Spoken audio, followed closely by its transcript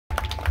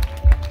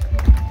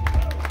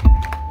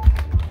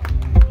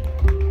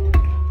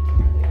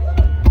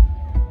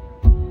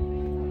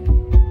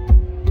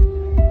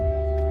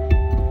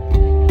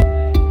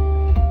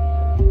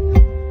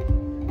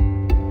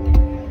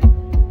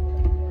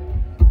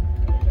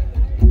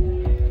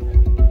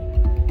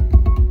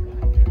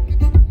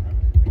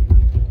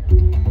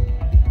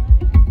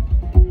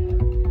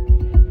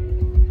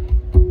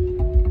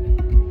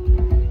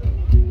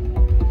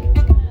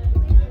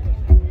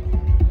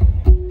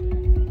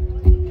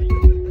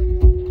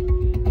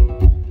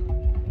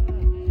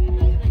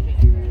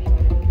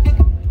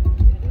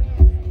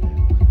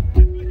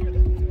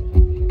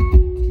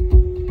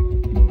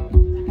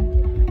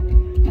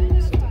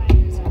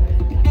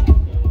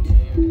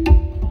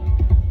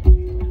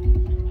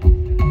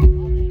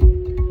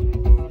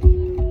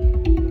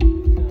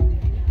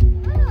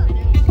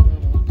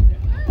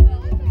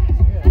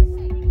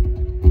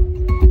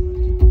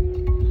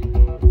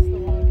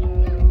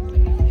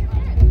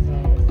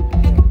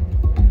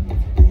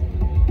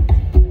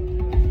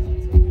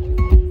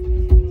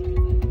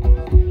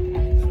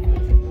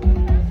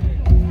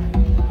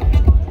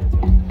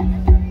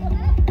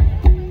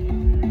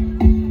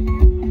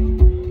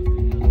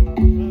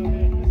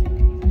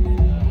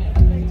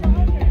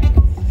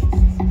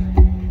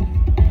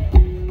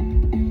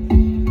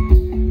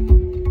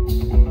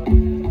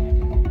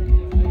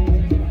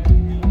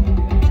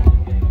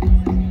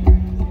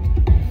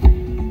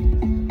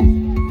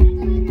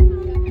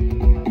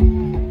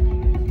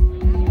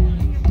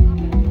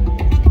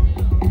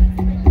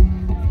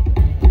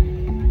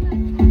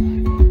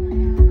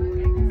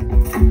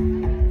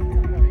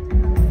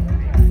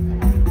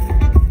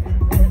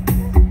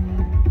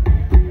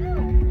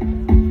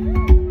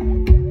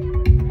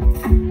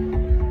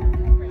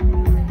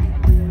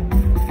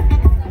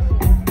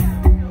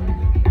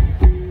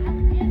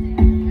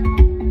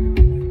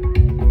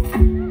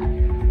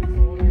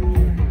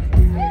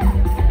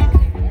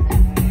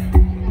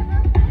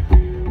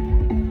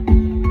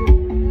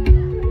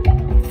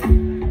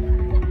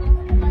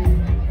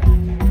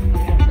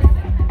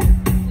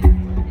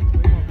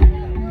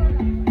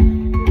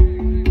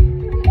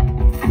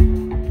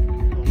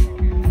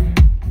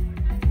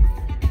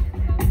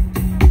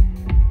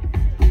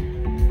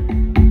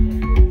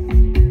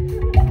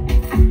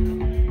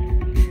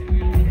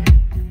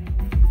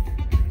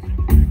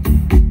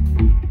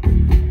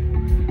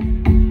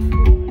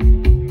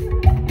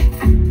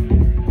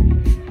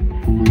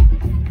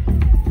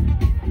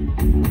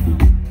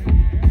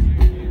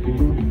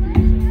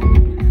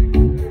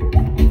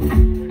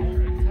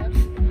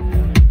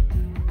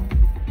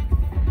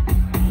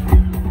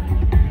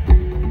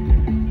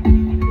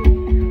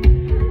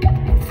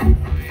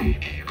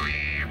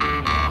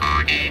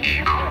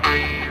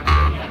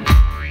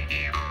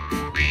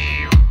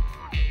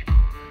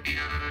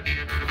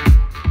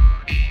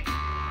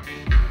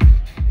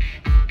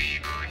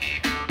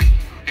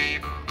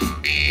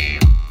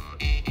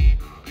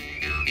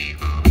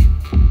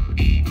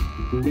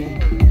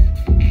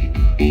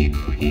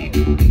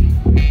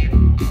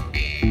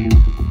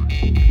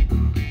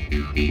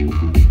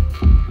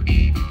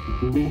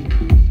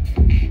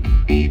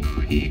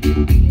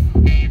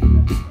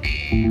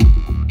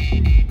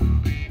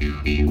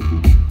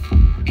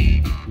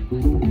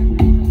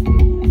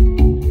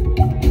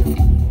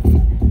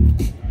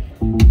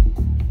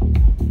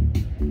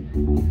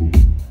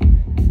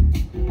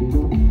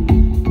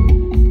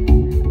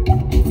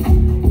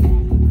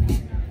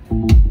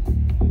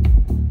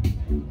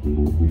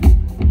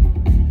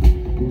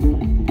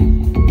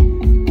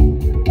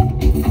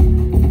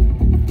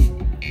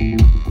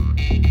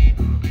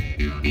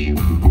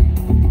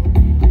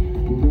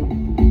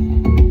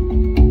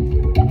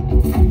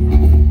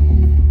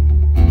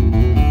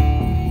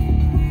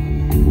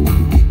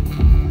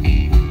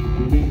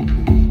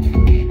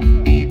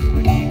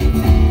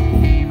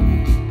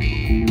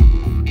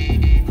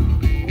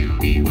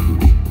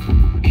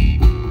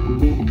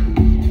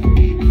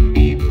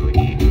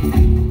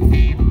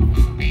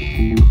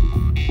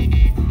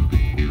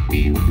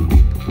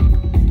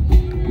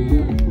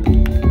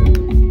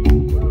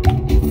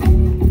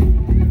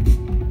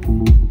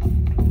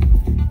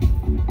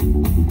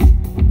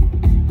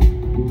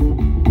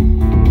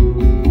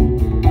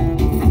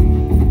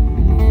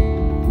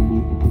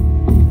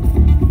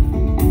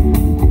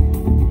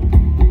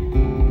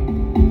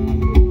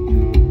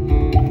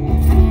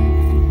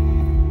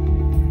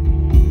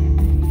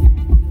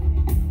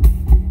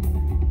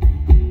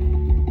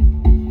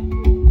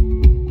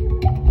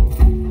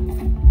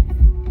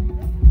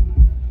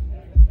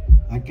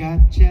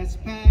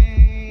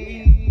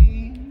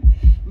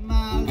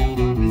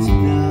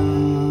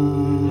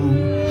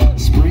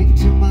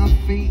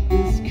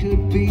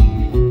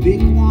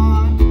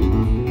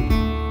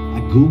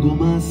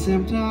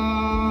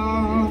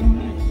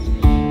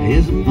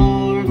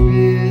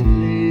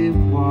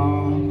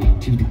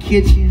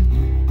kitchen.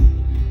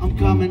 I'm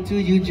coming to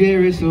you,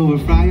 Jerry, so I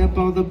fry up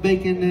all the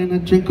bacon and I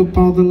drink up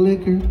all the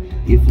liquor.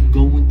 If I'm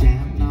going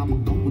down,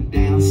 I'm going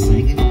down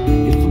singing.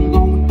 If I'm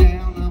going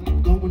down,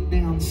 I'm going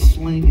down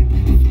slinging.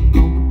 If I'm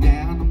going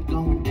down, I'm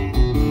going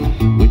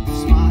down with a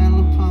smile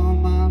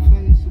upon my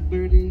face, a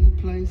birdie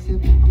place.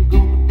 If I'm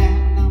going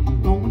down,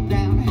 I'm going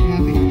down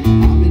happy.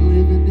 I've been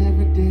living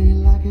every day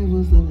like it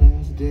was the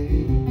last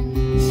day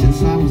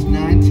since I was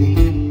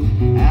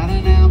 19, out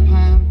in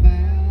Alpine Valley.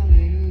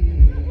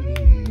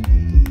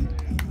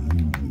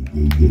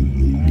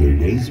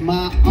 Raise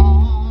my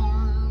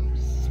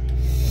arms,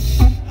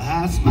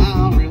 I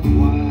smile real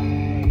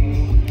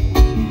wide.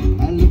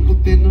 I look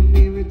up in the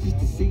mirror just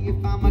to see if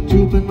I'm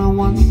drooping on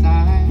one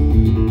side,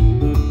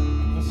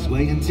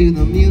 swaying to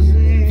the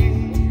music,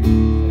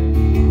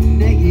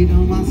 naked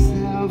on my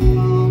cell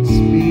phone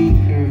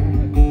speaker,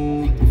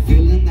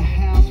 filling the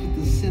house with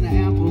the scent of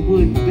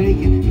applewood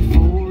bacon.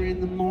 4 in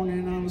the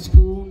morning on a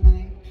school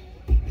night.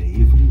 Hey,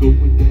 if I'm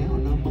going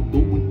down, I'm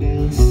going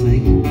down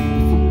singing. If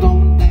I'm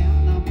going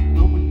down, I'm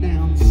going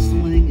down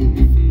slinging.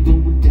 If I'm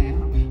going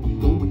down, I'm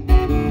going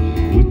down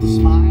with a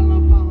smile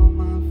upon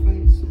my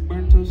face, a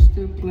burnt toast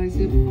in place.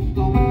 If I'm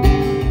going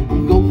down,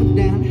 I'm going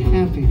down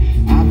happy.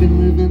 I've been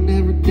living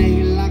every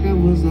day like it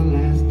was the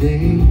last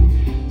day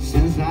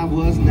since I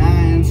was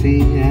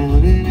 19,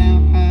 out in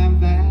Alpine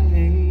Valley.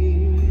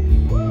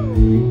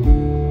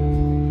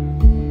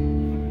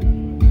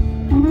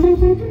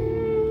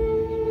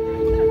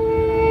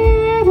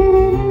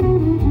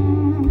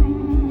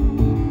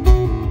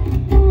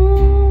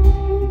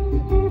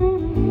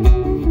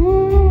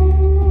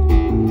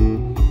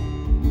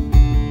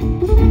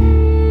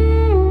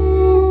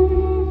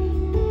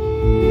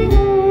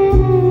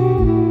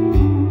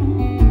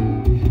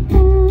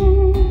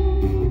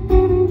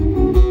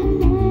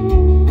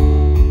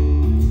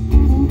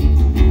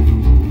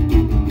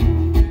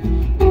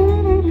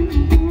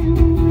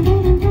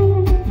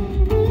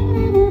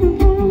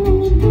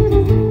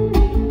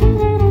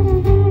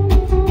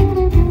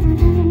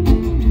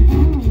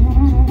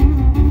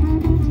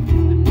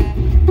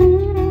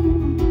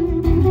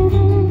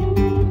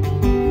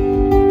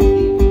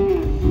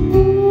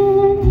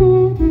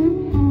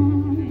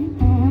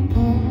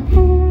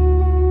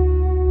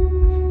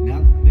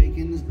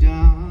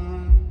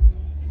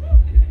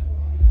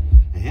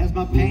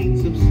 My pain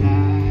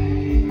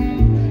subside,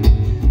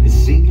 it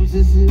seems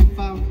as if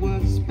I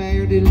was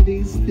spared at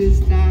least this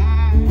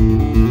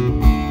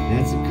time.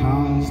 That's a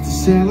cause to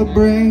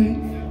celebrate.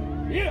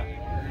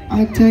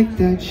 I take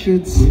that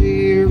shit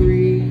seriously,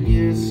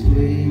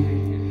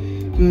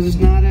 cause it's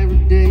not every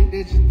day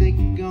that you think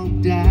you're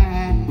gonna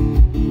die,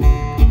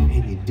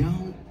 and you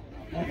don't.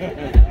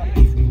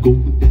 If I'm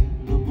going down,